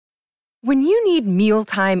When you need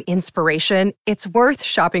mealtime inspiration, it's worth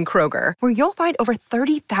shopping Kroger, where you'll find over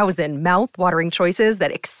 30,000 mouth-watering choices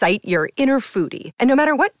that excite your inner foodie. And no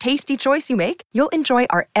matter what tasty choice you make, you'll enjoy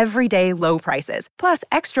our everyday low prices, plus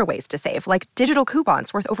extra ways to save, like digital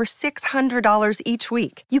coupons worth over $600 each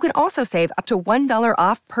week. You can also save up to $1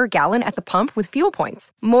 off per gallon at the pump with fuel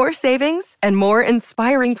points. More savings and more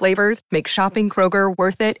inspiring flavors make shopping Kroger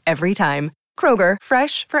worth it every time. Kroger,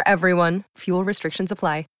 fresh for everyone. Fuel restrictions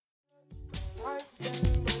apply.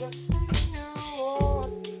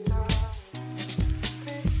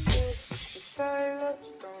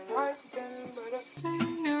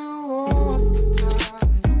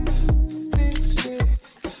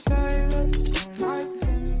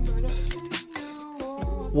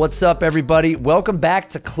 What's up, everybody? Welcome back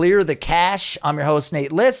to Clear the Cash. I'm your host,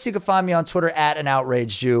 Nate Liss. You can find me on Twitter at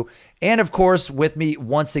 @AnOutragedJew. And of course, with me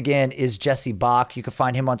once again is Jesse Bach. You can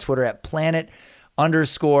find him on Twitter at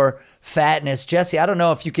planet_fatness. Jesse, I don't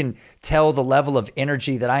know if you can tell the level of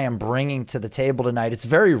energy that I am bringing to the table tonight. It's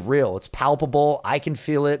very real. It's palpable. I can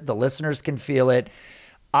feel it. The listeners can feel it.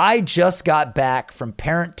 I just got back from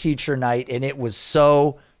parent-teacher night, and it was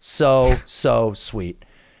so sweet.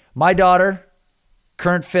 My daughter,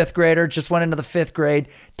 current fifth grader, just went into the fifth grade.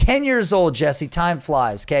 10 years old, Jesse. Time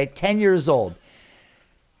flies, okay? 10 years old.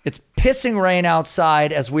 It's pissing rain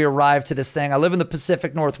outside as we arrive to this thing. I live in the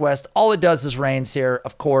Pacific Northwest. All it does is rains here,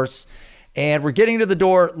 of course. And we're getting to the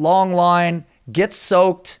door, long line, get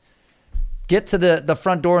soaked, get to the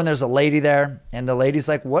front door, and there's a lady there. And the lady's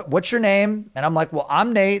like, what's your name? And I'm like, well,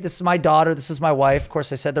 I'm Nate. This is my daughter. This is my wife. Of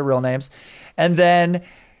course, I said their real names. And then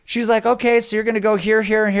she's like, okay, so you're going to go here,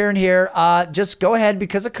 here, and here, and here. Just go ahead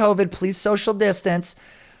because of COVID. Please social distance.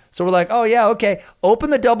 So we're like, oh, yeah, okay. Open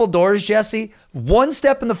the double doors, Jesse. One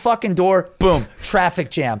step in the fucking door, boom,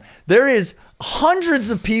 traffic jam. There is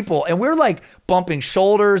hundreds of people, and we're like bumping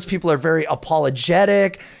shoulders. People are very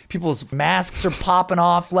apologetic. People's masks are popping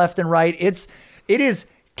off left and right. It is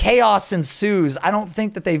chaos ensues. I don't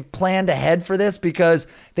think that they've planned ahead for this because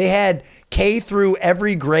they had K through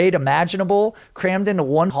every grade imaginable crammed into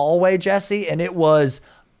one hallway, Jesse, and it was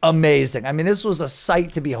amazing. I mean, this was a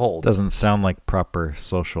sight to behold. Doesn't sound like proper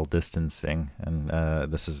social distancing, and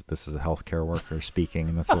this is a healthcare worker speaking,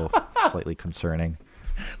 and that's a little slightly concerning.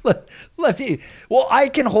 Well, I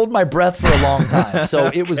can hold my breath for a long time, so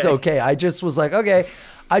it was okay. I just was like, okay.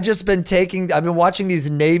 I've been watching these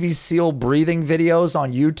Navy SEAL breathing videos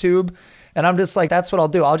on YouTube, and I'm just like, that's what I'll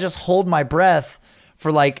do. I'll just hold my breath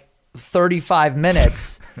for like 35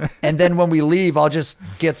 minutes, and then when we leave, I'll just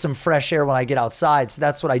get some fresh air when I get outside. So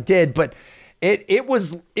that's what I did. But it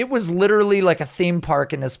was literally like a theme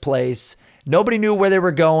park in this place. Nobody knew where they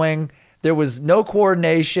were going. There was no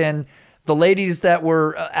coordination. The ladies that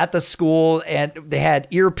were at the school, and they had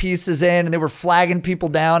earpieces in, and they were flagging people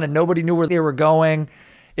down, and nobody knew where they were going.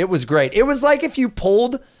 It was great. It was like if you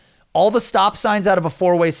pulled all the stop signs out of a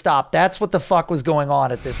four-way stop. That's what the fuck was going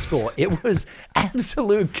on at this school. It was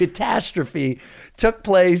absolute catastrophe took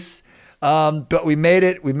place. But we made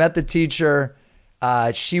it. We met the teacher.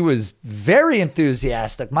 She was very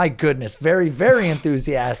enthusiastic. My goodness. Very, very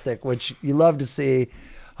enthusiastic, which you love to see.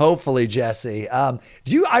 Hopefully, Jesse.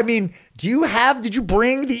 Did you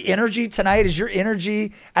bring the energy tonight? Is your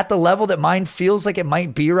energy at the level that mine feels like it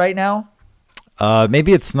might be right now?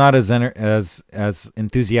 Maybe it's not as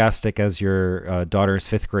enthusiastic as your daughter's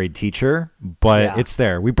fifth grade teacher, but It's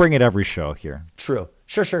there. We bring it every show here. True.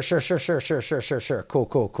 Sure.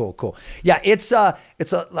 Cool. Yeah,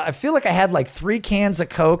 I feel like I had like 3 cans of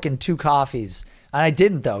Coke and 2 coffees, and I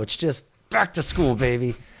didn't though. It's just back to school,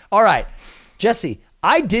 baby. All right, Jesse,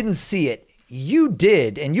 I didn't see it. You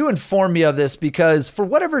did, and you informed me of this because for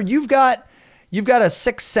whatever you've got a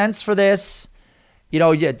sixth sense for this. You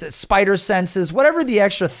know, spider senses, whatever the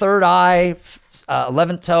extra third eye,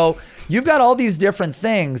 11th toe, you've got all these different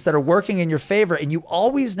things that are working in your favor, and you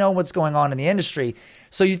always know what's going on in the industry.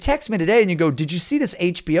 So you text me today and you go, did you see this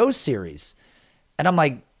HBO series? And I'm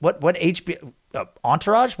like, what HBO,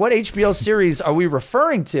 Entourage? What HBO series are we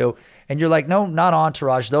referring to? And you're like, no, not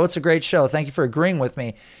Entourage, though it's a great show. Thank you for agreeing with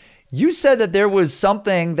me. You said that there was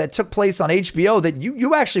something that took place on HBO that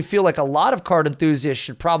you actually feel like a lot of card enthusiasts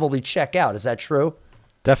should probably check out. Is that true?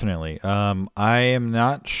 Definitely. I am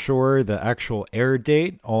not sure the actual air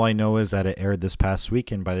date. All I know is that it aired this past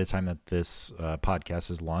week, and by the time that this podcast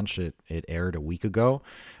is launched, it aired a week ago.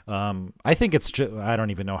 I think it's I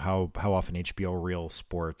don't even know how often HBO Real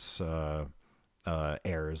Sports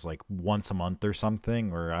airs, like once a month or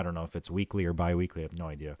something, or I don't know if it's weekly or bi-weekly. I have no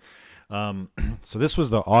idea. So this was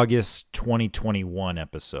the August 2021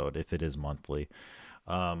 episode, if it is monthly.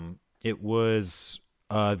 It was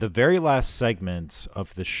the very last segment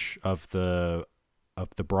of the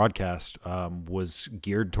broadcast was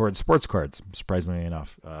geared towards sports cards. Surprisingly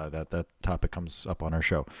enough, that topic comes up on our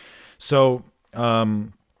show. So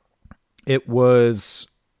it was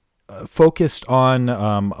focused on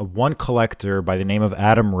one collector by the name of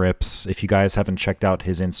Adam Rips. If you guys haven't checked out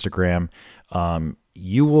his Instagram,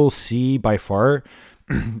 you will see by far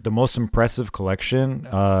the most impressive collection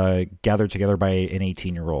gathered together by an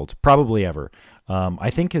 18-year-old, probably ever. I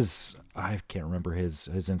think I can't remember his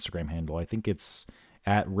Instagram handle. I think it's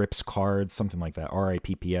at Rips Cards, something like that.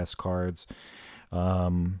 RIPPS Cards.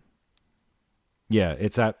 Yeah,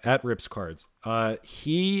 it's at Rips Cards.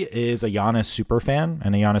 He is a Giannis super fan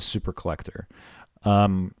and a Giannis super collector.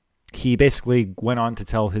 He basically went on to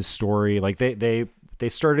tell his story. Like they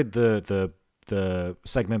started the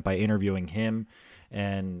segment by interviewing him,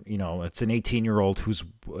 and it's an 18-year-old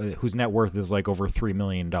whose net worth is like over $3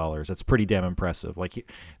 million. That's pretty damn impressive. Like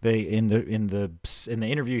in the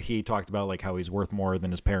interview, he talked about like how he's worth more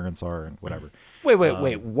than his parents are and whatever.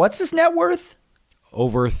 Wait. What's his net worth?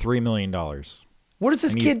 Over $3 million. What does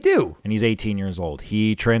this kid do? And he's 18 years old.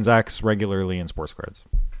 He transacts regularly in sports cards.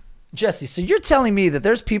 Jesse, so you're telling me that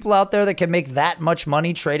there's people out there that can make that much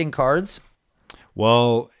money trading cards?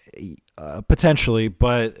 Well, potentially,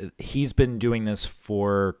 but he's been doing this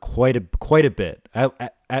for quite a bit.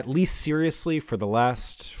 At least seriously for the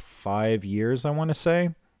last 5 years, I want to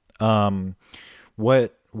say.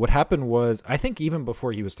 What happened was, I think even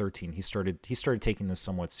before he was 13, he started taking this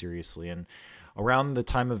somewhat seriously, and around the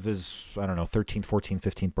time of his, 13th, 14th,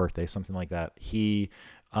 15th birthday, something like that, he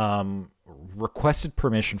requested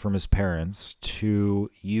permission from his parents to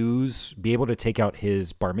be able to take out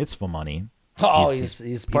his bar mitzvah money. Oh,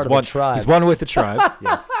 he's part of the tribe. He's one with the tribe.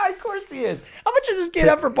 Yes. Of course he is. How much does this kid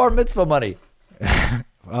have for bar mitzvah money?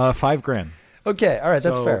 $5,000. Okay, all right,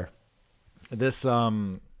 that's fair. This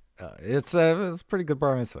it's a pretty good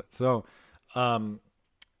bar mitzvah. So,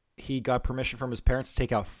 he got permission from his parents to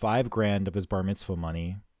take out $5,000 of his bar mitzvah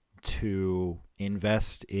money to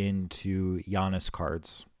invest into Giannis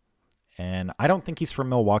cards. And I don't think he's from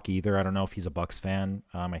Milwaukee either. I don't know if he's a Bucks fan.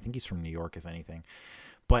 I think he's from New York, if anything.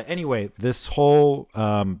 But anyway, this whole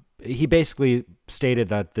he basically stated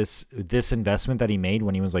that this investment that he made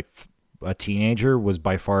when he was like a teenager was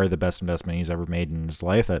by far the best investment he's ever made in his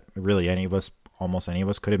life, that really almost any of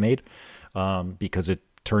us could have made, because it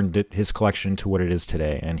turned his collection to what it is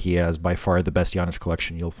today, and he has by far the best Giannis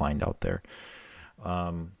collection you'll find out there.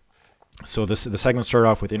 So the segment started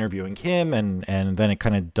off with interviewing him, and then it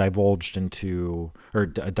kind of diverged into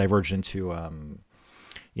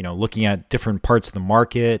looking at different parts of the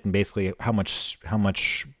market and basically how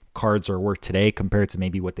much cards are worth today compared to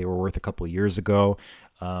maybe what they were worth a couple of years ago.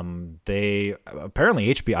 They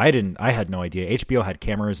apparently HBO. I had no idea. HBO had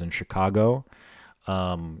cameras in Chicago,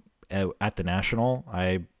 at the National.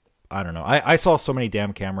 I don't know. I saw so many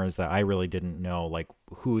damn cameras that I really didn't know like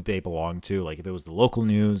who they belonged to. Like if it was the local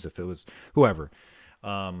news, if it was whoever,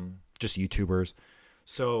 just YouTubers.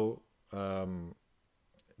 So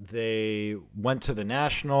they went to the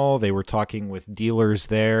National. They were talking with dealers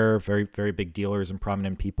there, very, very big dealers and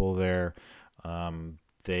prominent people there.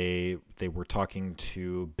 They were talking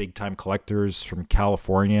to big time collectors from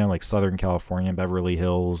California, like Southern California, Beverly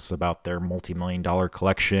Hills, about their multi-million-dollar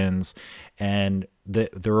collections. And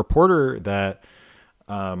the reporter that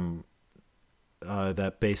that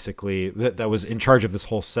was in charge of this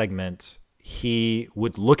whole segment, he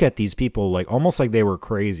would look at these people like almost like they were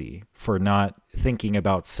crazy for not thinking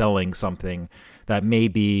about selling something that may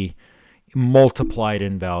be multiplied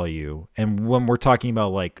in value. And when we're talking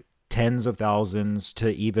about like tens of thousands to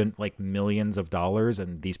even like millions of dollars,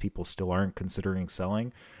 and these people still aren't considering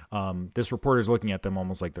selling, this reporter's looking at them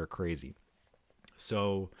almost like they're crazy.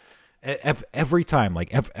 So every time,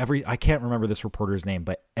 like I can't remember this reporter's name,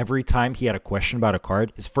 but every time he had a question about a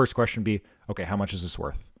card, his first question would be, okay, how much is this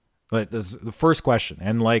worth? Like this is the first question.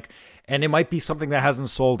 And it might be something that hasn't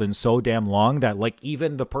sold in so damn long that like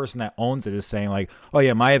even the person that owns it is saying like, oh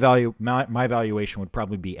yeah, my valuation would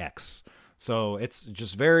probably be X. So it's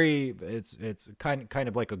just it's kind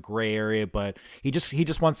of like a gray area, but he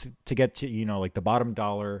just wants to get to, like the bottom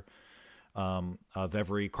dollar of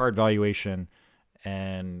every card valuation,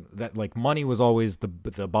 and that like money was always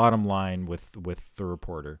the bottom line with the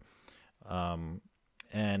reporter.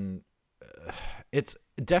 And it's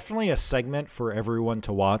definitely a segment for everyone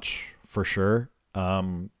to watch for sure.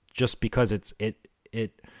 Just because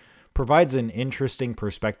it provides an interesting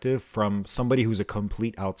perspective from somebody who's a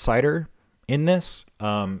complete outsider in this.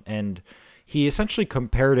 And he essentially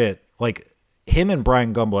compared it, like him and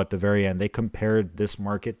Brian Gumbel at the very end, they compared this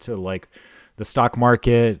market to like the stock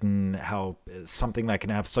market and how something that can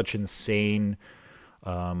have such insane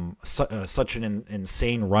such an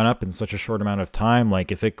insane run up in such a short amount of time.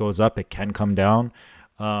 Like if it goes up, it can come down.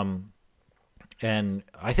 And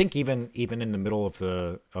I think even in the middle of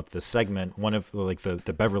the segment, one of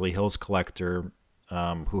the Beverly Hills collector,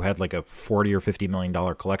 who had like a $40 or $50 million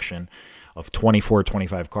collection of 24,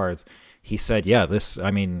 25 cards, he said, yeah,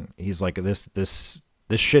 he's like, this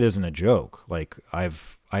shit isn't a joke. Like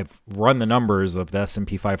I've run the numbers of the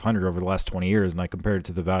S&P 500 over the last 20 years, and I compared it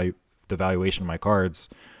to the valuation of my cards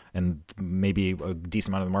and maybe a decent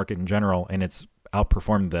amount of the market in general, and it's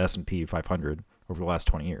outperformed the S&P 500 over the last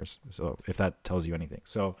 20 years. So if that tells you anything.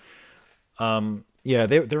 So yeah,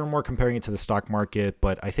 they were more comparing it to the stock market,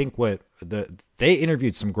 but I think they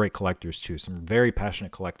interviewed some great collectors too, some very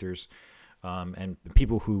passionate collectors, and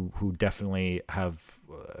people who definitely have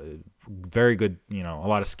very good, a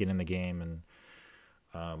lot of skin in the game,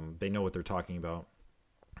 and they know what they're talking about.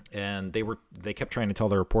 And they kept trying to tell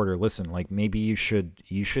the reporter, listen, like maybe you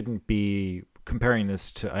shouldn't be comparing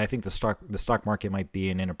this to, I think the stock market might be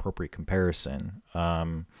an inappropriate comparison. I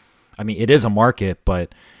mean, it is a market,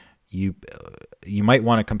 but you might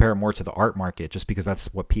want to compare it more to the art market, just because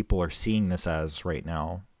that's what people are seeing this as right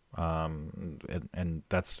now. And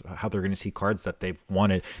that's how they're going to see cards that they've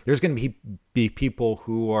wanted. There's going to be people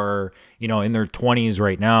who are, in their 20s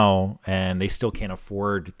right now, and they still can't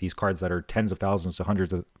afford these cards that are tens of thousands to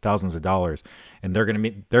hundreds of thousands of dollars. And they're going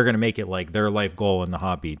to make it like their life goal in the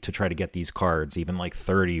hobby to try to get these cards, even like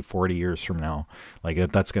 30, 40 years from now.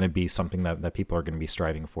 Like that's going to be something that people are going to be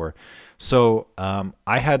striving for. So,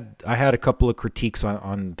 I had a couple of critiques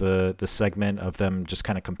on the segment of them just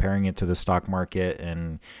kind of comparing it to the stock market,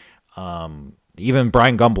 and even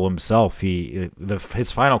Brian Gumbel himself,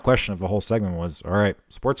 his final question of the whole segment was, all right,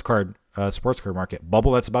 sports card market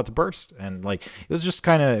bubble that's about to burst. And like, it was just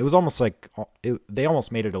it was almost like they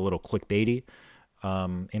almost made it a little clickbaity,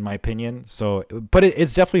 in my opinion. So, but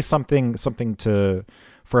it's definitely something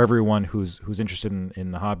for everyone who's interested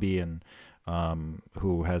in the hobby, and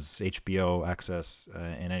who has HBO access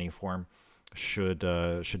in any form should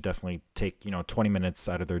definitely take 20 minutes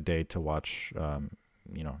out of their day to watch.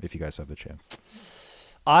 If you guys have the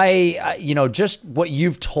chance. I just what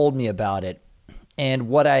you've told me about it and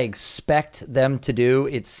what I expect them to do,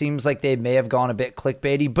 it seems like they may have gone a bit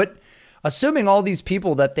clickbaity, but assuming all these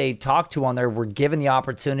people that they talked to on there were given the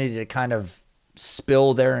opportunity to kind of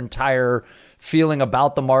spill their entire feeling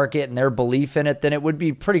about the market and their belief in it, then it would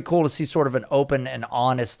be pretty cool to see sort of an open and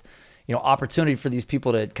honest, opportunity for these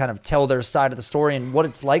people to kind of tell their side of the story and what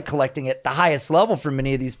it's like collecting at the highest level for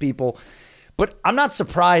many of these people. But I'm not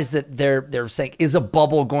surprised that they're saying, is a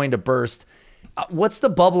bubble going to burst? What's the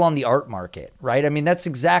bubble on the art market, right? I mean, that's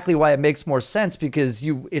exactly why it makes more sense, because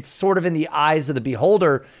it's sort of in the eyes of the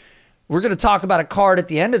beholder. We're going to talk about a card at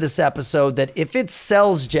the end of this episode that if it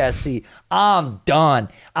sells, Jesse, I'm done.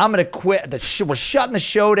 I'm going to quit. We're shutting the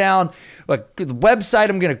show down. Like, the website,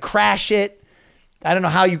 I'm going to crash it. I don't know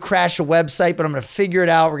how you crash a website, but I'm going to figure it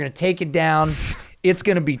out. We're going to take it down. It's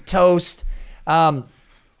going to be toast.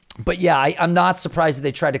 But yeah, I'm not surprised that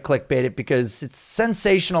they tried to clickbait it, because it's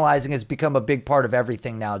sensationalizing has become a big part of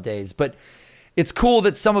everything nowadays. But it's cool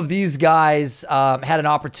that some of these guys had an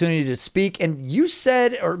opportunity to speak. And you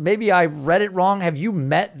said, or maybe I read it wrong, have you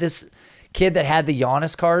met this kid that had the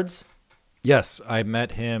Giannis cards? Yes, I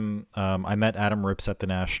met him. I met Adam Rips at the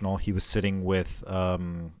National. He was sitting with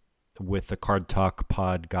the Card Talk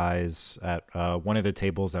Pod guys at one of the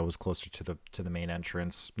tables that was closer to the main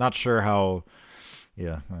entrance. Not sure how.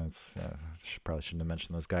 Yeah, probably shouldn't have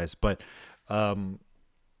mentioned those guys, but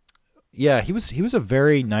yeah, he was a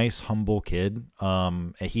very nice, humble kid.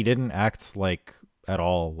 He didn't act like at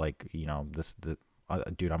all like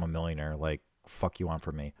dude, I'm a millionaire. Like, fuck you on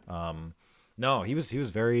for me. No, he was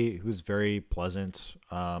very pleasant.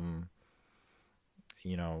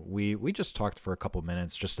 We just talked for a couple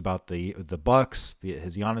minutes just about the Bucks,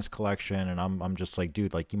 his Giannis collection, and I'm just like,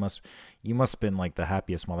 dude, like you must have been like the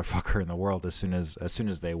happiest motherfucker in the world as soon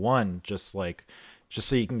as they won, just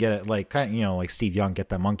so you can get it, like kind of, like Steve Young, get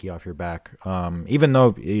that monkey off your back. Even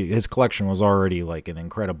though his collection was already like an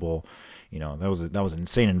incredible, that was an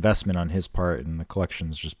insane investment on his part, and the collection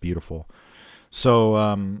is just beautiful.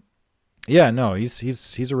 So yeah, no,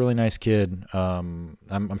 he's a really nice kid.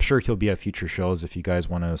 I'm sure he'll be at future shows if you guys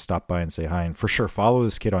want to stop by and say hi. And for sure, follow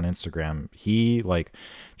this kid on Instagram. He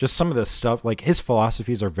just some of the stuff, like his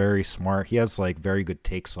philosophies are very smart. He has like very good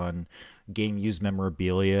takes on game used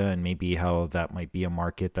memorabilia and maybe how that might be a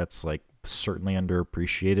market that's like certainly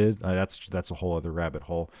underappreciated. That's a whole other rabbit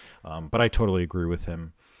hole. But I totally agree with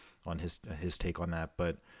him on his take on that.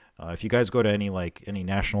 But If you guys go to any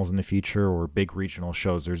nationals in the future or big regional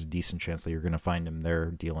shows, there's a decent chance that you're going to find him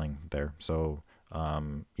there dealing there. So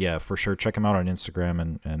yeah, for sure, check him out on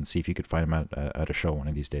Instagram and see if you could find him at a show one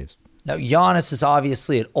of these days. Now, Giannis is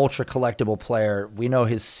obviously an ultra collectible player. We know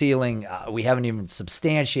his ceiling. We haven't even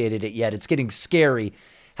substantiated it yet. It's getting scary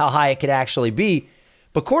how high it could actually be.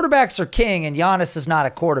 But quarterbacks are king, and Giannis is not a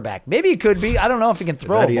quarterback. Maybe he could be. I don't know if he can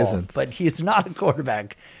throw a ball, but he's not a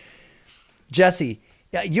quarterback. Jesse,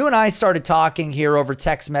 you and I started talking here over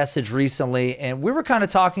text message recently, and we were kind of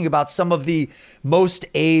talking about some of the most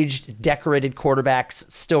aged, decorated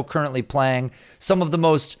quarterbacks still currently playing, some of the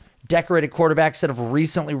most decorated quarterbacks that have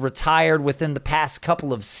recently retired within the past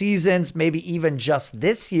couple of seasons, maybe even just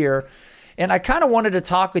this year. And I kind of wanted to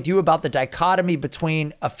talk with you about the dichotomy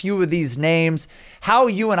between a few of these names, how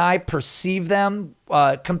you and I perceive them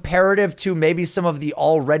comparative to maybe some of the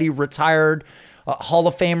already retired Hall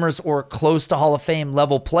of Famers or close to Hall of Fame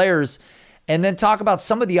level players, and then talk about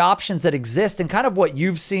some of the options that exist and kind of what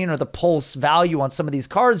you've seen or the pulse value on some of these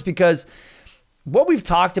cards, because what we've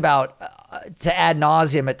talked about to ad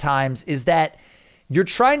nauseum at times is that you're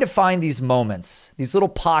trying to find these moments, these little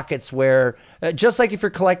pockets where, just like if you're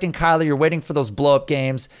collecting Kyler, you're waiting for those blow-up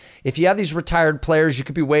games. If you have these retired players, you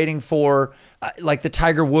could be waiting for, like the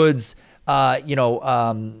Tiger Woods,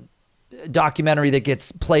 documentary that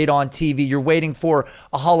gets played on TV. You're waiting for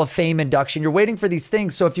a Hall of Fame induction. You're waiting for these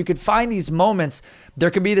things. So if you could find these moments,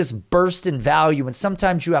 there can be this burst in value, and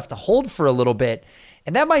sometimes you have to hold for a little bit.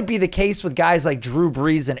 And that might be the case with guys like Drew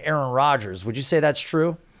Brees and Aaron Rodgers. Would you say that's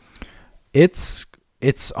true? It's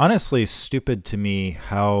honestly stupid to me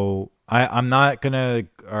how I'm not gonna,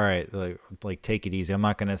 all right, like take it easy. I'm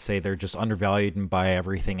not gonna say they're just undervalued and buy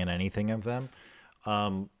everything and anything of them.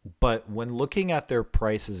 But when looking at their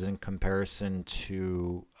prices in comparison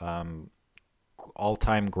to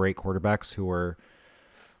all-time great quarterbacks who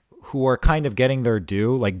are kind of getting their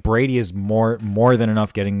due, like Brady is more than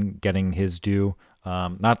enough getting his due.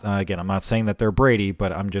 I'm not saying that they're Brady,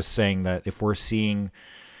 but I'm just saying that if we're seeing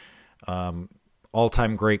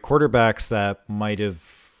all-time great quarterbacks that might have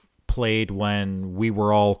played when we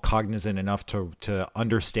were all cognizant enough to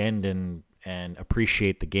understand and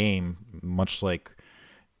appreciate the game, much like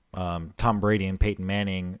Tom Brady and Peyton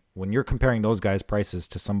Manning, when you're comparing those guys' prices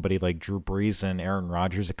to somebody like Drew Brees and Aaron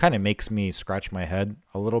Rodgers, it kind of makes me scratch my head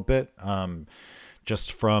a little bit,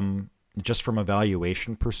 just from a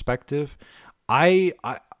valuation perspective. I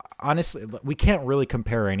honestly, we can't really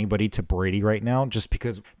compare anybody to Brady right now, just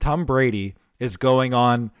because Tom Brady is going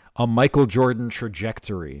on a Michael Jordan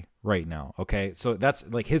trajectory right now. Okay, so that's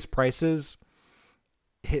like his prices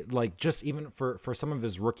hit, like, just even for some of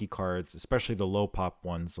his rookie cards, especially the low pop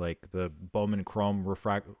ones, like the Bowman Chrome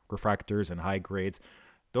refractors and high grades,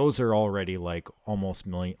 those are already like almost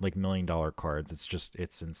 $1 million cards.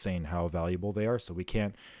 It's insane how valuable they are. So we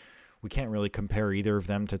can't really compare either of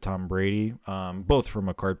them to Tom Brady, both from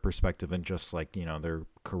a card perspective and just like, their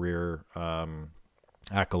career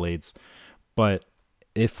accolades. But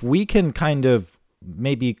if we can kind of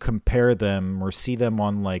maybe compare them or see them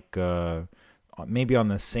on like maybe on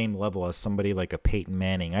the same level as somebody like a Peyton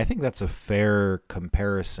Manning, I think that's a fair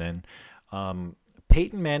comparison.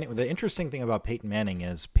 Peyton Manning, the interesting thing about Peyton Manning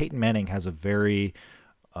is Peyton Manning has a very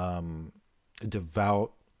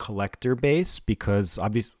devout collector base, because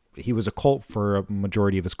obviously he was a Colt for a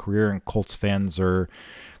majority of his career, and Colts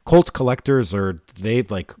collectors they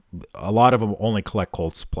like, a lot of them only collect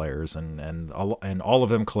Colts players, and all of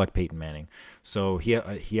them collect Peyton Manning. So he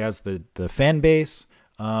has the fan base,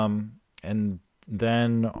 and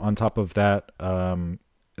then on top of that,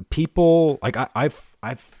 people like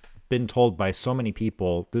I've been told by so many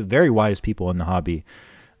people, very wise people in the hobby,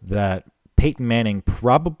 that Peyton Manning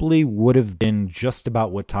probably would have been just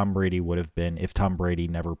about what Tom Brady would have been if Tom Brady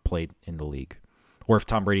never played in the league, or if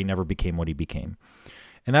Tom Brady never became what he became.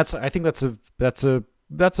 And I think that's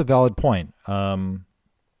a valid point.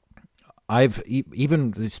 I've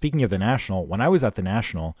even, speaking of the National, when I was at the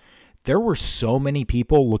National, there were so many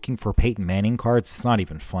people looking for Peyton Manning cards. It's not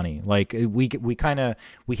even funny. Like we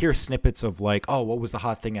hear snippets of like, oh, what was the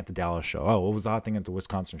hot thing at the Dallas show? Oh, what was the hot thing at the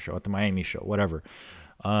Wisconsin show, at the Miami show, whatever.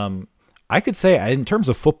 I could say in terms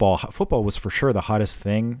of football was for sure the hottest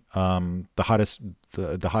thing, the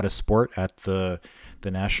hottest sport at the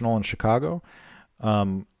National in Chicago.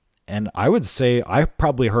 And I would say I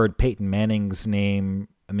probably heard Peyton Manning's name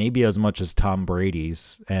maybe as much as Tom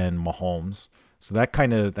Brady's and Mahomes. So that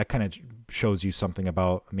kind of shows you something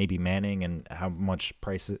about maybe Manning and how much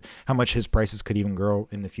his prices could even grow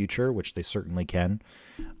in the future, which they certainly can.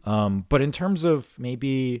 But in terms of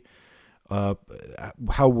maybe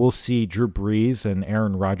how we'll see Drew Brees and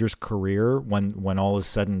Aaron Rodgers' career when all is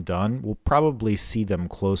said and done. We'll probably see them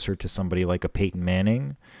closer to somebody like a Peyton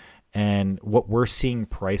Manning. And what we're seeing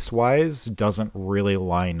price-wise doesn't really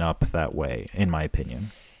line up that way, in my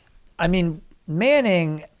opinion. I mean,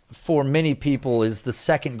 Manning, for many people, is the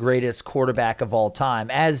second greatest quarterback of all time.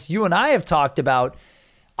 As you and I have talked about,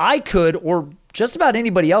 I could, or just about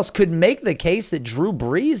anybody else, could make the case that Drew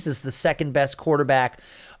Brees is the second best quarterback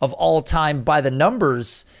of all time by the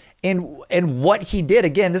numbers and what he did.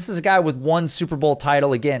 Again, this is a guy with one Super Bowl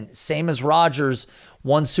title. Again, same as Rodgers,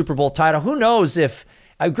 one Super Bowl title. Who knows if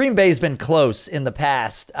Green Bay's been close in the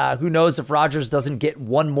past. Who knows if Rodgers doesn't get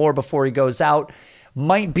one more before he goes out.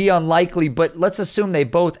 Might be unlikely, but let's assume they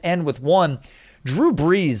both end with one. Drew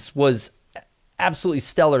Brees was absolutely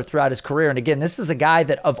stellar throughout his career. And again, this is a guy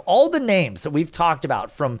that, of all the names that we've talked about,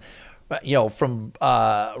 from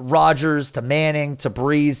Rodgers to Manning to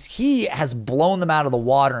Brees, he has blown them out of the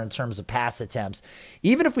water in terms of pass attempts.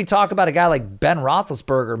 Even if we talk about a guy like Ben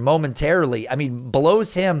Roethlisberger momentarily, I mean,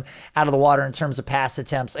 blows him out of the water in terms of pass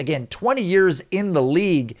attempts. Again, 20 years in the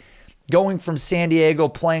league, going from San Diego,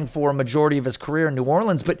 playing for a majority of his career in New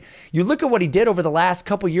Orleans. But you look at what he did over the last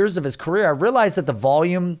couple years of his career, I realized that the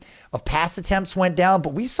volume of pass attempts went down,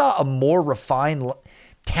 but we saw a more refined,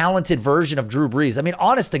 talented version of Drew Brees. I mean,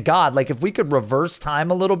 honest to God, like if we could reverse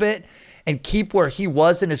time a little bit and keep where he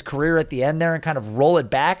was in his career at the end there and kind of roll it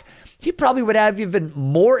back, he probably would have even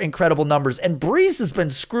more incredible numbers. And Brees has been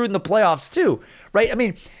screwed in the playoffs too, right? I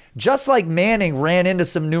mean, just like Manning ran into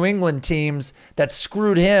some New England teams that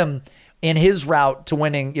screwed him in his route to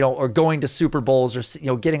winning, or going to Super Bowls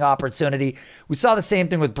or, getting opportunity. We saw the same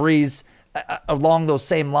thing with Brees along those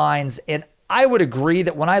same lines. And I would agree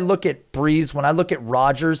that when I look at Brees, when I look at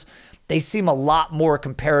Rodgers, they seem a lot more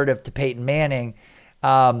comparative to Peyton Manning.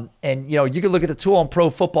 And you can look at the tool on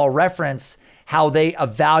Pro Football Reference, how they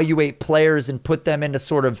evaluate players and put them into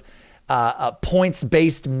sort of a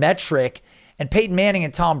points-based metric. And Peyton Manning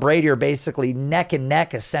and Tom Brady are basically neck and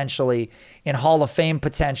neck, essentially, in Hall of Fame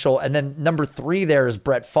potential. And then number 3 there is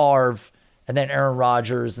Brett Favre, and then Aaron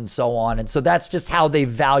Rodgers, and so on. And so that's just how they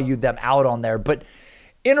valued them out on there. But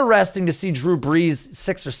interesting to see Drew Brees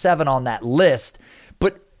 6 or 7 on that list.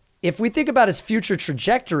 But if we think about his future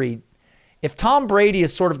trajectory, if Tom Brady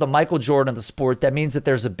is sort of the Michael Jordan of the sport, that means that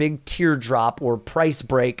there's a big teardrop or price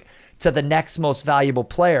break to the next most valuable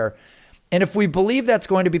player. And if we believe that's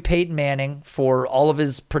going to be Peyton Manning for all of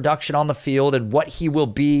his production on the field and what he will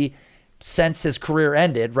be since his career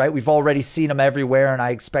ended, right? We've already seen him everywhere, and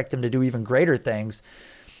I expect him to do even greater things.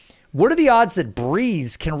 What are the odds that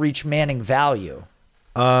Brees can reach Manning value?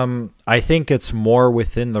 I think it's more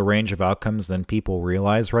within the range of outcomes than people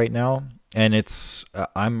realize right now. And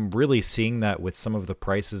I'm really seeing that with some of the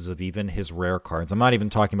prices of even his rare cards. I'm not even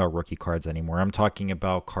talking about rookie cards anymore. I'm talking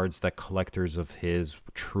about cards that collectors of his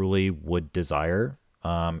truly would desire.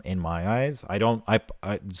 In my eyes,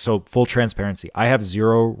 so full transparency, I have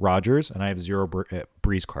 0 Rodgers and I have 0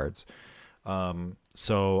 Brees cards.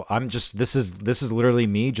 So this is literally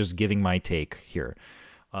me just giving my take here.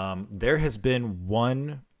 There has been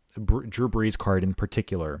one Drew Brees card in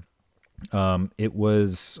particular. It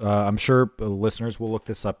was, I'm sure listeners will look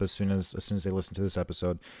this up as soon as they listen to this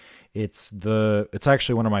episode. It's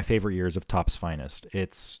actually one of my favorite years of Topps Finest.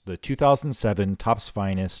 It's the 2007 Topps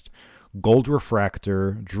Finest Gold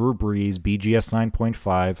Refractor Drew Brees BGS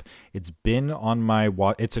 9.5. It's been on my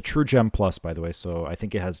it's a True Gem Plus, by the way. So I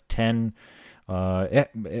think it has 10,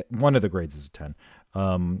 one of the grades is a 10,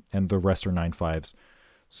 and the rest are 9.5s.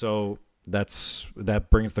 So that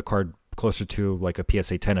brings the card closer to like a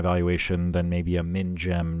PSA 10 evaluation than maybe a Min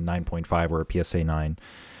Gem 9.5 or a PSA 9.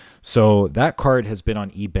 So that card has been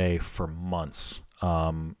on eBay for months,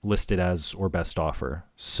 listed as or best offer.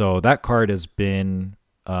 So that card has been,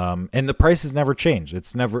 and the price has never changed.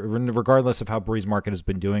 It's never, regardless of how Brees Market has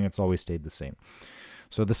been doing, it's always stayed the same.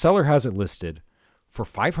 So the seller has it listed for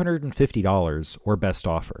 $550 or best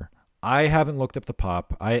offer. I haven't looked up the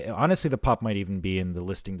pop. Honestly, the pop might even be in the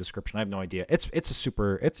listing description. I have no idea. It's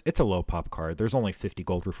a low pop card. There's only 50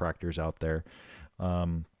 gold refractors out there,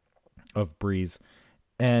 of Brees.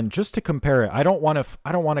 And just to compare it, I don't want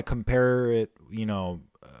to compare it,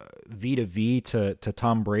 V to V to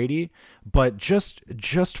Tom Brady, but just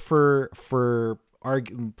for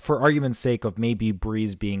argument's sake of maybe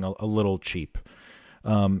Brees being a little cheap.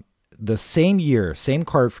 The same year, same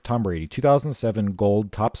card for Tom Brady, 2007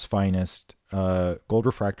 gold Topps Finest, gold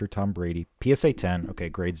refractor Tom Brady, PSA 10. Okay,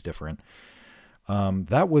 grade's different.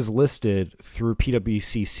 That was listed through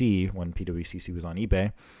PWCC when PWCC was on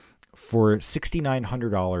eBay for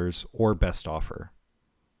 $6,900 or best offer.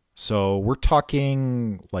 So we're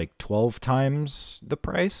talking like 12 times the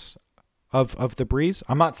price of the Breeze.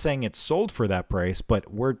 I'm not saying it's sold for that price,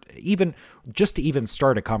 but we're even just to even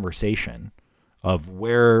start a conversation of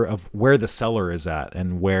where the seller is at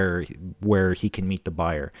and where he can meet the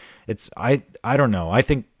buyer. I don't know. I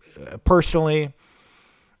think personally,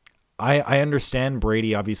 I understand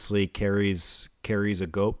Brady obviously carries a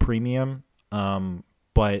GOAT premium,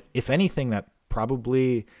 but if anything, that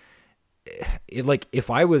probably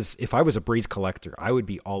if I was a Breeze collector, I would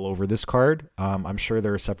be all over this card. I'm sure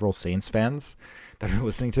there are several Saints fans that are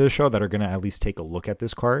listening to the show that are going to at least take a look at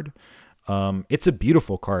this card. It's a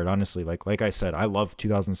beautiful card, honestly. Like I said, I love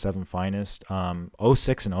 2007 Finest.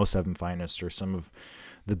 06 and 07 Finest are some of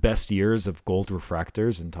the best years of gold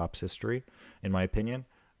refractors in Topps history, in my opinion.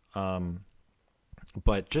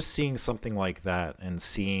 But just seeing something like that and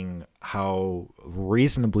seeing how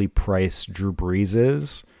reasonably priced Drew Brees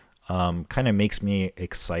is, kind of makes me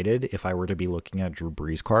excited if I were to be looking at Drew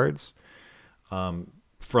Brees cards.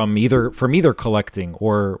 From either collecting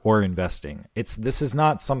or investing. This is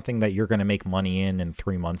not something that you're going to make money in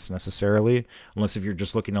 3 months necessarily, unless if you're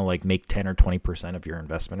just looking to like make 10 or 20% of your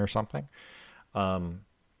investment or something.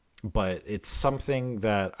 But it's something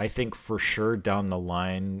that I think for sure down the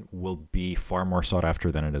line will be far more sought after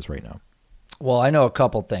than it is right now. Well, I know a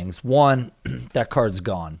couple things. One, that card's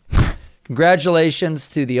gone. Congratulations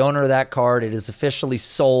to the owner of that card. It is officially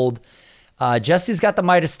sold. Jesse's got the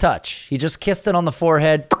Midas touch. He just kissed it on the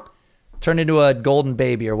forehead, turned into a golden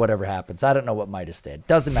baby or whatever happens. I don't know what Midas did.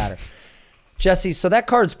 Doesn't matter. Jesse, so that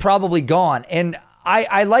card's probably gone. And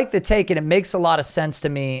I like the take, and it makes a lot of sense to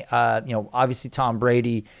me. Obviously Tom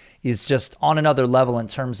Brady is just on another level in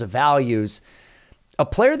terms of values. A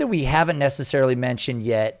player that we haven't necessarily mentioned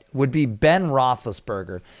yet would be Ben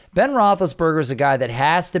Roethlisberger. Ben Roethlisberger is a guy that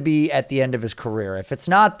has to be at the end of his career. If it's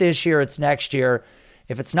not this year, it's next year.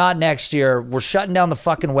 If it's not next year, we're shutting down the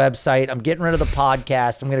fucking website. I'm getting rid of the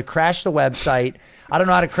podcast. I'm going to crash the website. I don't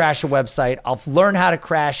know how to crash a website. I'll learn how to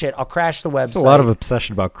crash it. I'll crash the website. It's a lot of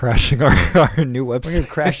obsession about crashing our new website. We're going to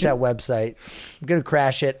crash that website. I'm going to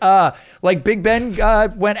crash it. Like Big Ben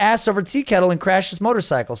went ass over tea kettle and crashed his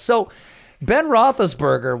motorcycle. So Ben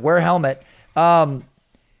Roethlisberger, wear helmet.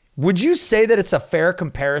 Would you say that it's a fair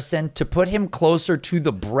comparison to put him closer to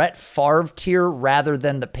the Brett Favre tier rather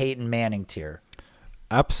than the Peyton Manning tier?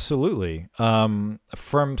 Absolutely. From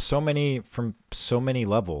so many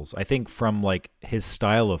levels. I think from like his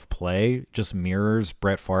style of play just mirrors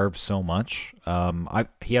Brett Favre so much.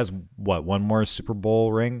 He has one more Super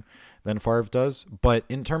Bowl ring than Favre does, but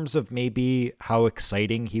in terms of maybe how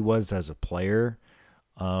exciting he was as a player,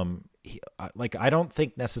 I don't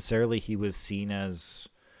think necessarily he was seen as.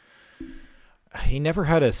 He never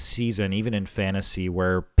had a season, even in fantasy,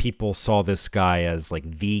 where people saw this guy as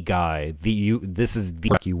like the guy. This is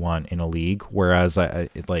the you want in a league. Whereas,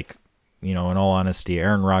 in all honesty,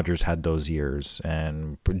 Aaron Rodgers had those years,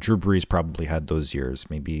 and Drew Brees probably had those years.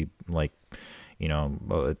 Maybe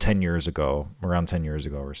 10 years ago, around 10 years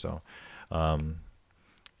ago or so.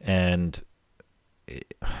 And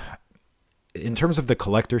in terms of the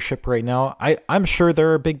collectorship right now, I'm sure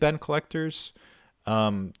there are Big Ben collectors.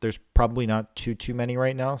 There's probably not too many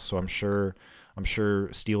right now, so I'm sure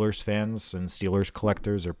Steelers fans and Steelers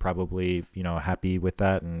collectors are probably happy with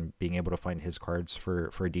that and being able to find his cards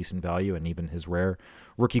for a decent value, and even his rare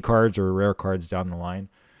rookie cards or rare cards down the line.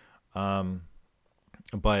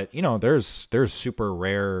 But there's super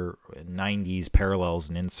rare 90s parallels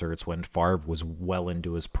and inserts when Favre was well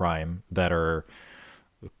into his prime that are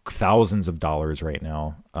thousands of dollars right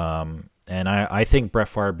now. And I think Brett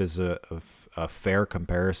Favre is a fair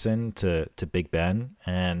comparison to Big Ben.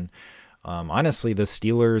 And honestly, the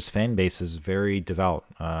Steelers fan base is very devout.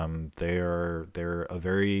 They're a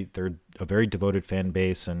very devoted fan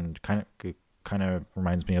base, and kind of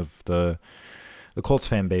reminds me of the Colts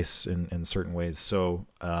fan base in certain ways. So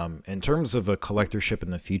in terms of a collectorship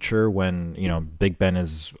in the future, when Big Ben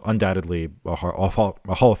is undoubtedly a Hall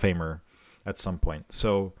of Famer at some point.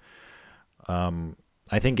 So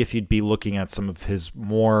I think if you'd be looking at some of his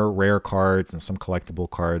more rare cards and some collectible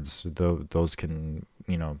cards, those can,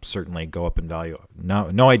 certainly go up in value.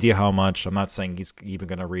 No idea how much. I'm not saying he's even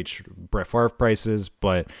going to reach Brett Favre prices,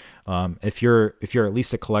 but if you're at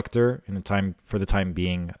least a collector for the time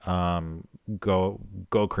being, go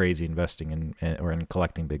crazy investing in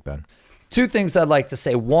collecting Big Ben. Two things I'd like to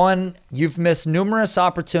say. One, you've missed numerous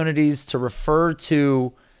opportunities to refer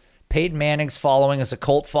to Peyton Manning's following as a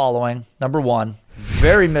cult following. Number one.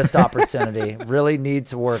 Very missed opportunity. Really need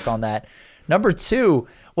to work on that. Number two,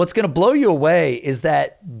 what's going to blow you away is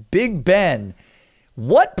that Big Ben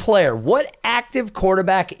What player, what active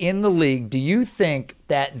quarterback in the league do you think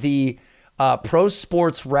that the Pro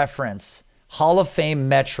Sports Reference Hall of Fame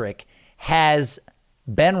metric has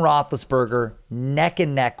Ben Roethlisberger neck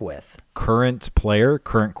and neck with? Current player,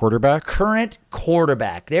 current quarterback? Current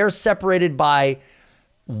quarterback. They're separated by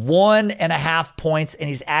 1.5 points, and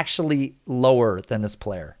he's actually lower than this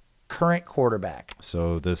player. Current quarterback.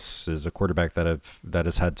 So this is a quarterback that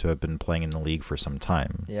has had to have been playing in the league for some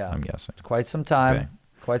time. Yeah, I'm guessing. Quite some time. Okay.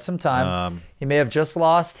 Quite some time. He may have just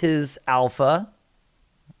lost his alpha.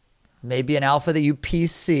 Maybe an alpha that you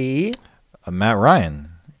PC. Matt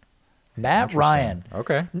Ryan. Matt Ryan.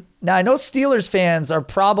 Okay. Now, I know Steelers fans are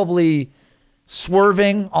probably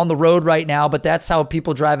swerving on the road right now, but that's how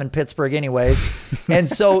people drive in Pittsburgh anyways. And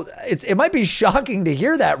so it might be shocking to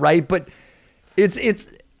hear that, right? But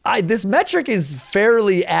this metric is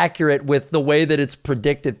fairly accurate with the way that it's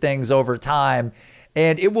predicted things over time.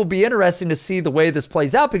 And it will be interesting to see the way this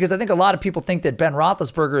plays out, because I think a lot of people think that Ben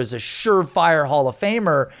Roethlisberger is a surefire Hall of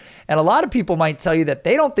Famer. And a lot of people might tell you that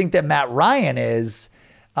they don't think that Matt Ryan is.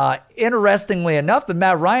 Interestingly enough, but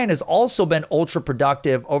Matt Ryan has also been ultra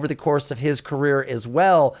productive over the course of his career as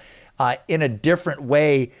well, in a different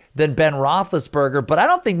way than Ben Roethlisberger. But I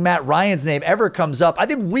don't think Matt Ryan's name ever comes up. I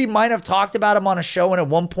think we might have talked about him on a show, and at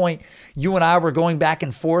one point you and I were going back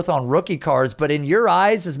and forth on rookie cards. But in your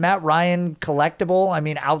eyes, is Matt Ryan collectible? I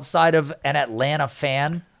mean, outside of an Atlanta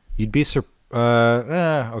fan? You'd be okay.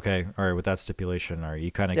 All right. With that stipulation, you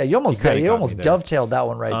kind of you almost dovetailed that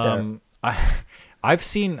one right there. I've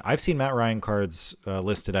seen Matt Ryan cards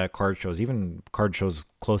listed at card shows, even card shows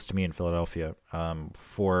close to me in Philadelphia,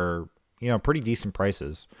 for pretty decent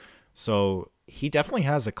prices. So he definitely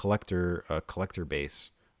has a collector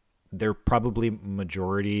base. They're probably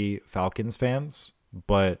majority Falcons fans,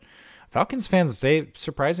 but Falcons fans, they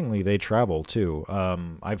travel too.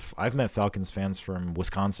 I've met Falcons fans from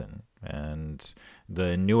Wisconsin and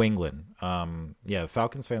the New England.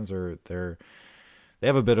 Falcons fans they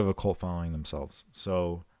have a bit of a cult following themselves.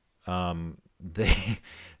 So they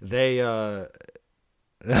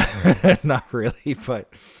not really,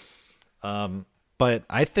 but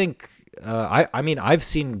I think I've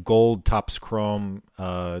seen gold Topps Chrome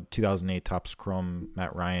 2008 Topps Chrome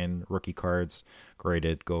Matt Ryan rookie cards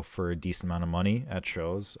graded go for a decent amount of money at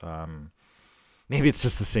shows. Maybe it's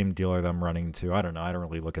just the same dealer that I'm running to. I don't know. I don't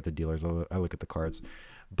really look at the dealers. I look at the cards,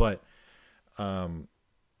 but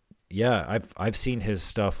yeah, I've seen his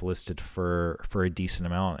stuff listed for a decent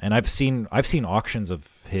amount, and I've seen auctions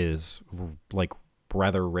of his like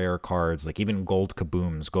rather rare cards, like even gold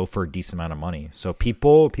kabooms, go for a decent amount of money. So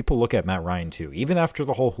people look at Matt Ryan too, even after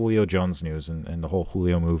the whole Julio Jones news and the whole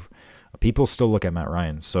Julio move. People still look at Matt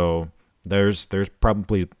Ryan. So there's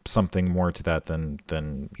probably something more to that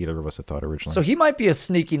than either of us had thought originally. So he might be a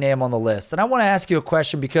sneaky name on the list, and I want to ask you a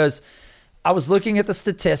question because I was looking at the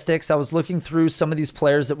statistics. I was looking through some of these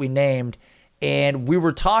players that we named, and we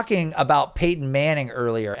were talking about Peyton Manning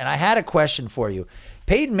earlier, and I had a question for you.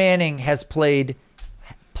 Peyton Manning has played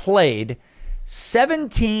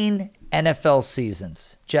 17 NFL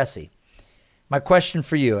seasons. Jesse, my question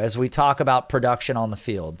for you as we talk about production on the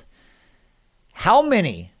field, how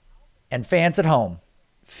many, and fans at home,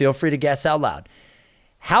 feel free to guess out loud,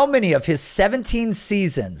 how many of his 17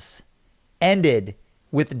 seasons ended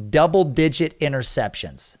with double-digit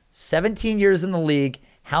interceptions? 17 years in the league,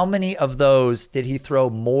 how many of those did he throw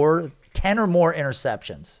 10 or more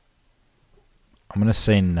interceptions? I'm going to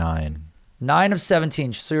say 9. 9 of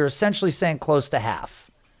 17, so you're essentially saying close to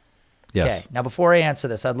half. Yes. Okay, now before I answer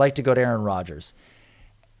this, I'd like to go to Aaron Rodgers.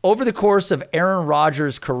 Over the course of Aaron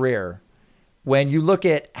Rodgers' career, when you look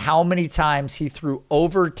at how many times he threw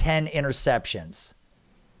over 10 interceptions,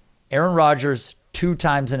 Aaron Rodgers, 2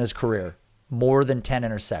 times in his career, more than 10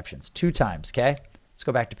 interceptions. 2 times, okay? Let's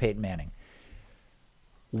go back to Peyton Manning.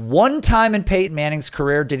 1 time in Peyton Manning's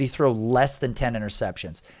career did he throw less than 10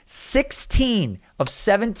 interceptions. 16 of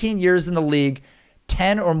 17 years in the league,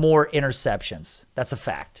 10 or more interceptions. That's a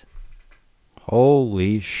fact.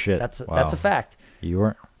 Holy shit. That's a fact.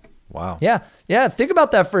 Wow. Yeah, think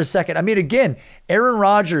about that for a second. I mean, again, Aaron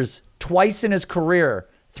Rodgers, twice in his career,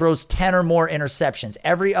 throws 10 or more interceptions.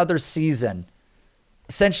 Every other season,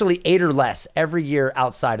 essentially 8 or less every year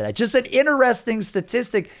outside of that. Just an interesting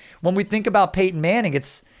statistic when we think about Peyton Manning.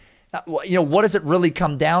 It's what does it really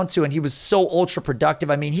come down to? And he was so ultra productive.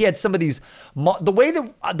 I mean, he had some of these, the way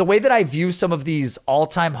that I view some of these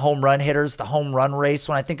all-time home run hitters, the home run race,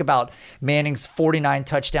 when I think about Manning's 49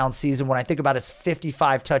 touchdown season, when I think about his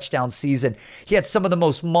 55 touchdown season, he had some of the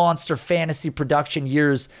most monster fantasy production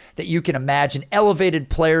years that you can imagine, elevated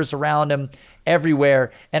players around him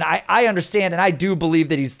everywhere. And I understand, and I do believe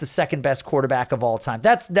that he's the second best quarterback of all time.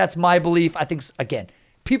 That's my belief. I think, again,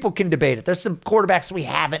 people can debate it. There's some quarterbacks we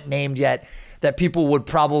haven't named yet that people would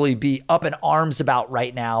probably be up in arms about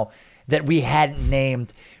right now that we hadn't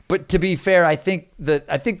named. But to be fair, I think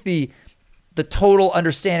the total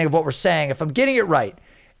understanding of what we're saying, if I'm getting it right,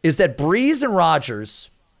 is that Breeze and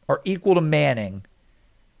Rodgers are equal to Manning,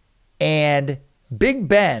 and Big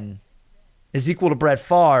Ben is equal to Brett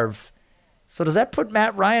Favre. So does that put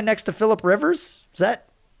Matt Ryan next to Phillip Rivers? Are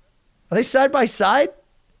they side by side?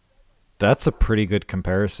 That's a pretty good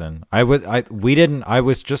comparison. I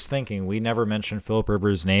was just thinking we never mentioned Phillip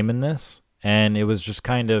Rivers' name in this, and it was just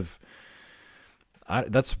kind of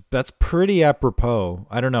that's pretty apropos.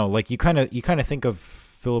 I don't know, like you kind of think of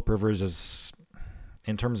Phillip Rivers as,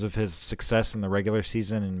 in terms of his success in the regular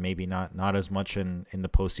season and maybe not as much in the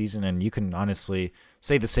postseason, and you can honestly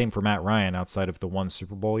say the same for Matt Ryan outside of the one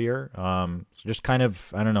Super Bowl year. So just kind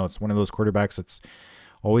of, I don't know, it's one of those quarterbacks that's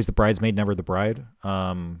always the bridesmaid, never the bride.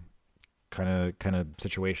 Kind of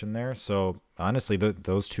situation there. So honestly,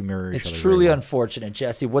 those two mirror each other. It's truly unfortunate,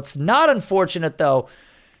 Jesse. What's not unfortunate, though,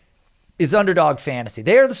 is Underdog Fantasy.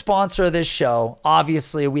 They are the sponsor of this show.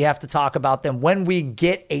 Obviously, we have to talk about them when we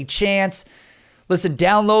get a chance. Listen,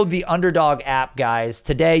 download the Underdog app, guys.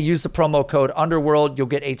 Today, use the promo code Underworld. You'll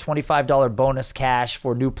get a $25 bonus cash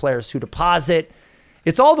for new players who deposit.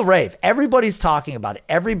 It's all the rave. Everybody's talking about it.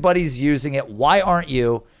 Everybody's using it. Why aren't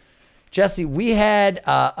you? Jesse, we had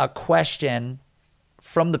a question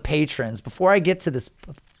from the patrons. Before I get to this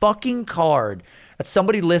fucking card that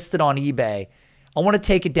somebody listed on eBay, I want to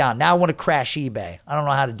take it down. Now I want to crash eBay. I don't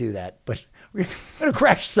know how to do that, but we're going to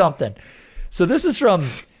crash something. So this is from,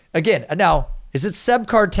 again, now, is it Seb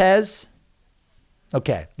Cartez?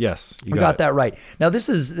 Okay. Yes, we got that right. Now this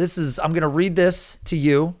is I'm going to read this to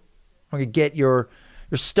you. I'm going to get your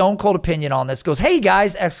stone cold opinion on this. It goes, "Hey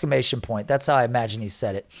guys!" ! That's how I imagine he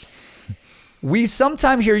said it. "We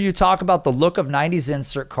sometimes hear you talk about the look of 90s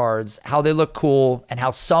insert cards, how they look cool, and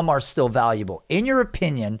how some are still valuable. In your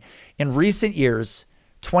opinion, in recent years,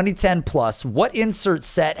 2010 plus, what insert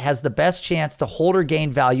set has the best chance to hold or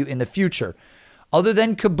gain value in the future? Other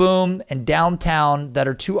than Kaboom and Downtown that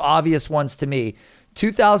are two obvious ones to me,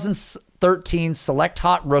 2013 Select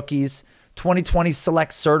Hot Rookies, 2020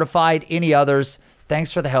 Select Certified, any others?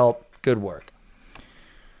 Thanks for the help. Good work."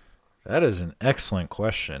 That is an excellent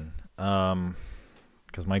question.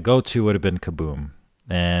 Because my go-to would have been Kaboom,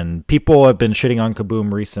 and people have been shitting on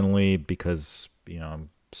Kaboom recently because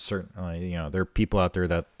certainly there are people out there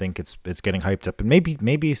that think it's getting hyped up, and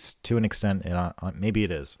maybe to an extent, maybe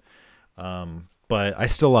it is, but I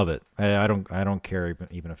still love it. I don't care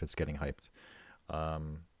even if it's getting hyped.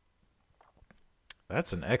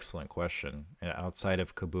 That's an excellent question. Outside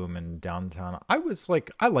of Kaboom and Downtown, I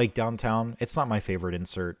like Downtown. It's not my favorite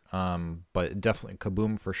insert, but definitely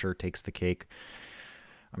Kaboom for sure takes the cake.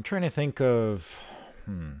 I'm trying to think of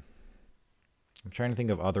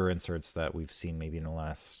other inserts that we've seen maybe in the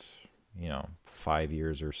last 5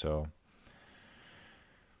 years or so.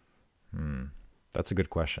 That's a good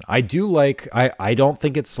question. I do like. I don't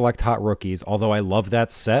think it's Select Hot Rookies, although I love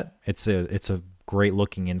that set. It's a great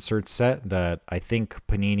looking insert set that I think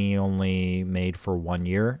Panini only made for 1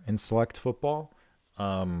 year in Select Football.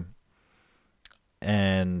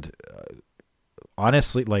 And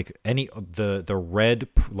honestly, like the red,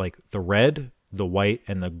 the white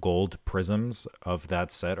and the gold prisms of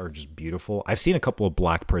that set are just beautiful. I've seen a couple of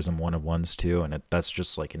black prism 1-of-1s too, and that's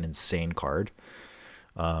just like an insane card.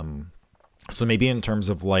 So maybe in terms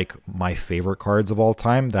of like my favorite cards of all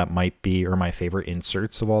time, that might be, or my favorite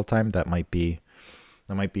inserts of all time, that might be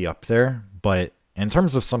up there. But in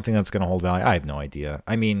terms of something that's going to hold value, I have no idea.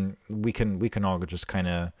 I mean, we can all just kind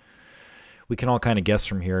of guess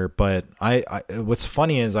from here. But I what's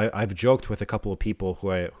funny is I've joked with a couple of people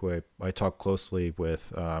who I talk closely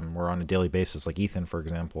with, we're on a daily basis, like Ethan, for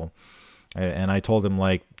example. And I told him,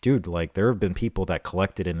 like, dude, like there have been people that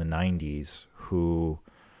collected in the 90s who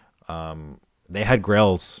they had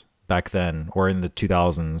grails back then, or in the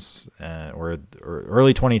 2000s, or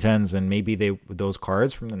early 2010s, and maybe those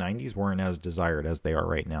cards from the 90s weren't as desired as they are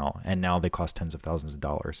right now, and now they cost tens of thousands of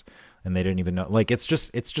dollars, and they didn't even know. Like it's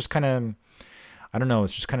just kind of, I don't know,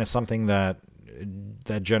 it's just kind of something that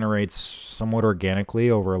generates somewhat organically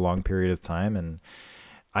over a long period of time, and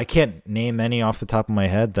I can't name any off the top of my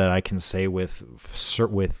head that I can say with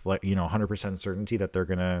 100% certainty that they're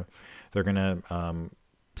gonna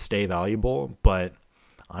stay valuable. But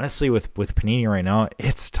honestly, with Panini right now,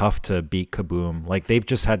 it's tough to beat Kaboom. Like, they've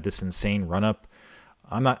just had this insane run up.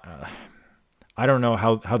 I don't know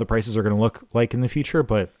how the prices are going to look like in the future,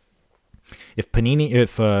 but if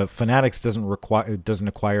Fanatics doesn't acquire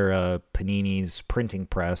Panini's printing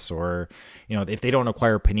press, or if they don't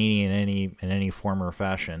acquire Panini in any form or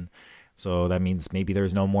fashion, so that means maybe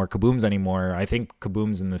there's no more Kabooms anymore. I think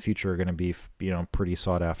Kabooms in the future are going to be pretty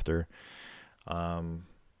sought after.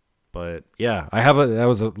 But yeah, that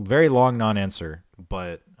was a very long non-answer,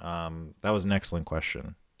 but that was an excellent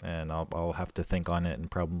question, and I'll have to think on it and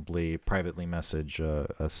probably privately message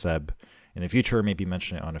Seb in the future, or maybe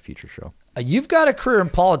mention it on a future show. You've got a career in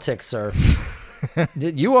politics, sir.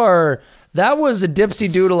 That was a dipsy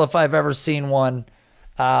doodle if I've ever seen one.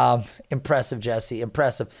 Impressive, Jesse.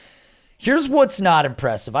 Impressive. Here's what's not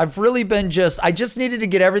impressive. I've really been I just needed to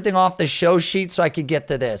get everything off the show sheet so I could get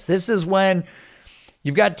to this. This is when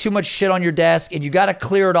you've got too much shit on your desk and you got to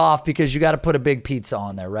clear it off because you got to put a big pizza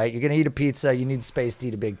on there, right? You're going to eat a pizza. You need space to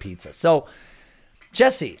eat a big pizza. So,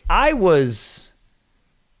 Jesse, I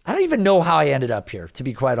don't even know how I ended up here, to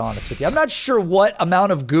be quite honest with you. I'm not sure what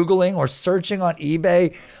amount of Googling or searching on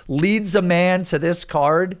eBay leads a man to this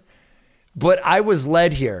card, but I was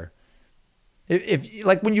led here. If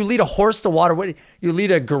like when you lead a horse to water, you lead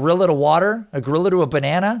a gorilla to water, a gorilla to a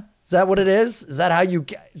banana? Is that what it is? Is that how you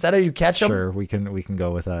catch them? Sure, we can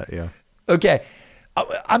go with that, yeah. Okay.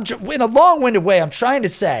 I'm in a long-winded way. I'm trying to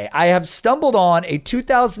say I have stumbled on a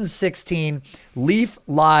 2016 Leaf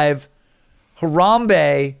Live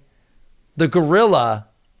Harambe, the gorilla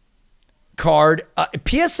card,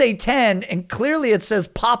 PSA 10, and clearly it says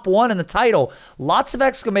Pop 1 in the title. Lots of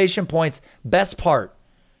exclamation points. Best part.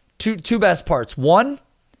 Two best parts. One,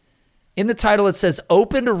 in the title it says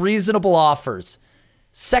open to reasonable offers.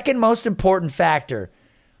 Second most important factor,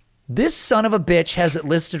 this son of a bitch has it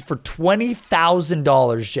listed for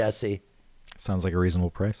 $20,000, Jesse. Sounds like a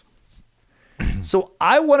reasonable price. So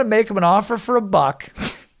I want to make him an offer for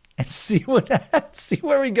 $1 and see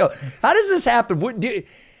where we go. How does this happen?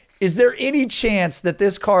 Is there any chance that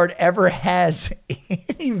this card ever has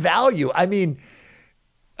any value? I mean,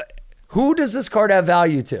 who does this card have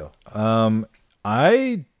value to?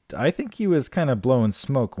 I think he was kind of blowing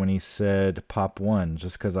smoke when he said Pop 1,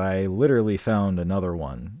 just because I literally found another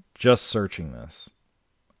one just searching this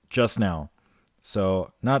just now.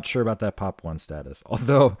 So not sure about that Pop 1 status.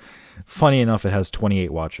 Although, funny enough, it has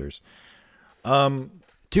 28 watchers.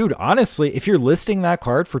 Dude, honestly, if you're listing that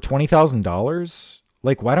card for $20,000,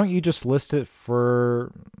 like, why don't you just list it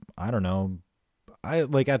for, I don't know,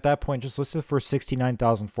 at that point, just list it for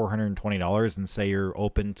 $69,420 and say you're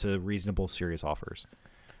open to reasonable, serious offers.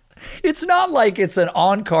 It's not like it's an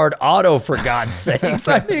on-card auto, for God's sakes.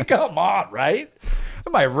 I mean, come on, right?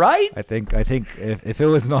 Am I right? I think if it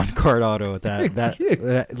was an on-card auto,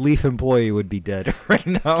 that Leaf employee would be dead right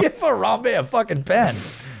now. Give Harambe a fucking pen.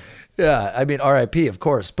 Yeah, I mean, RIP, of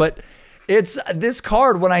course. But it's this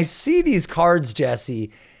card, when I see these cards,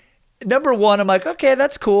 Jesse, number one, I'm like, okay,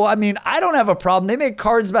 that's cool. I mean, I don't have a problem. They make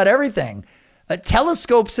cards about everything.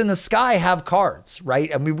 Telescopes in the sky have cards,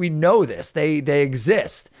 right? I mean, we know this. They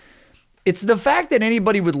exist. It's the fact that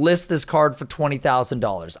anybody would list this card for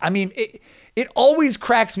 $20,000. I mean, it always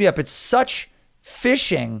cracks me up. It's such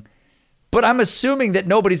fishing, but I'm assuming that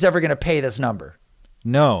nobody's ever going to pay this number.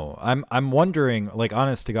 No, I'm wondering, like,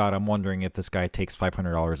 honest to God, I'm wondering if this guy takes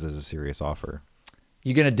 $500 as a serious offer.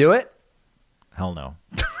 You going to do it? Hell no.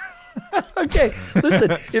 Okay,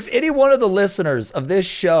 listen, if any one of the listeners of this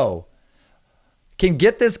show can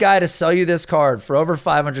get this guy to sell you this card for over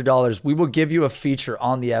 $500, we will give you a feature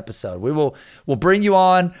on the episode. We'll bring you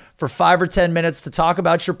on for 5 or 10 minutes to talk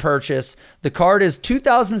about your purchase. The card is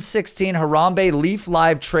 2016 Harambe Leaf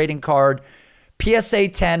Live trading card, PSA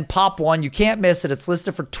 10, Pop 1. You can't miss it. It's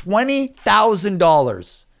listed for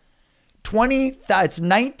 $20,000. It's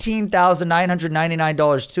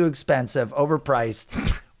 $19,999. Too expensive,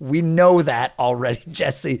 overpriced. We know that already,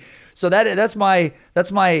 Jesse. So that's my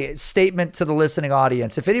statement to the listening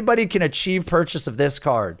audience. If anybody can achieve purchase of this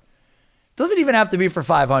card, it doesn't even have to be for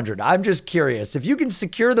 $500. I'm just curious. If you can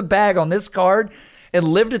secure the bag on this card and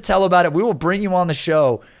live to tell about it, we will bring you on the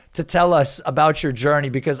show to tell us about your journey,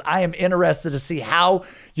 because I am interested to see how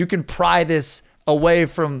you can pry this away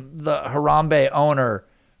from the Harambe owner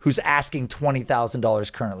who's asking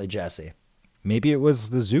 $20,000 currently, Jesse. Maybe it was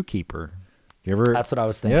the zookeeper. That's what I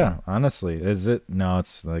was thinking. Yeah, honestly. Is it? No,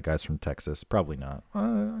 it's the guys from Texas. Probably not.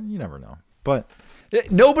 You never know. But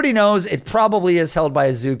Nobody knows. It probably is held by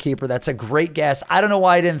a zookeeper. That's a great guess. I don't know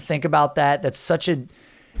why I didn't think about that. It's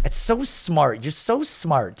so smart. You're so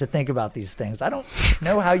smart to think about these things. I don't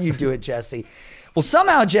know how you do it, Jesse. Well,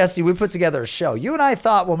 somehow, Jesse, we put together a show. You and I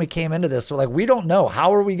thought when we came into this, we're like, we don't know.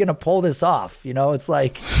 How are we going to pull this off? You know, it's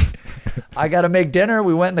like, I got to make dinner.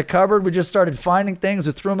 We went in the cupboard. We just started finding things.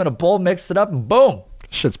 We threw them in a bowl, mixed it up, and boom.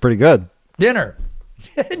 Shit's pretty good. Dinner.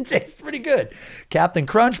 It tastes pretty good. Captain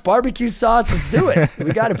Crunch, barbecue sauce. Let's do it.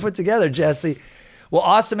 We got to put together, Jesse. Well,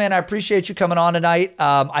 awesome, man. I appreciate you coming on tonight.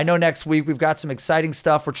 I know next week we've got some exciting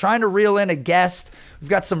stuff. We're trying to reel in a guest. We've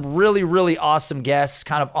got some really, really awesome guests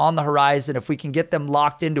kind of on the horizon. If we can get them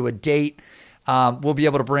locked into a date, we'll be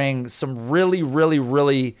able to bring some really, really,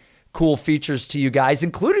 really cool features to you guys,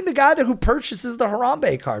 including the guy who purchases the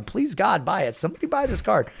Harambe card. Please, God, buy it. Somebody buy this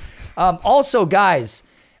card. Also, guys,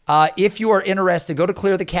 if you are interested, go to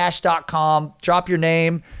clearthecash.com, drop your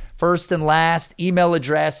name, first and last, email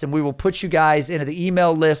address, and we will put you guys into the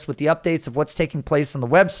email list with the updates of what's taking place on the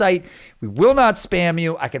website. We will not spam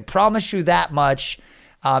you. I can promise you that much.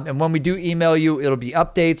 And when we do email you, it'll be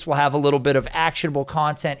updates. We'll have a little bit of actionable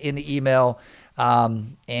content in the email.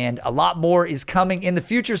 And a lot more is coming in the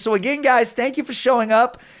future. So again, guys, thank you for showing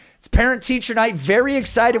up. It's parent-teacher night. Very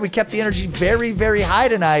excited. We kept the energy very, very high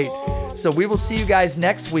tonight. So we will see you guys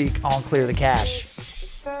next week on Clear the Cash.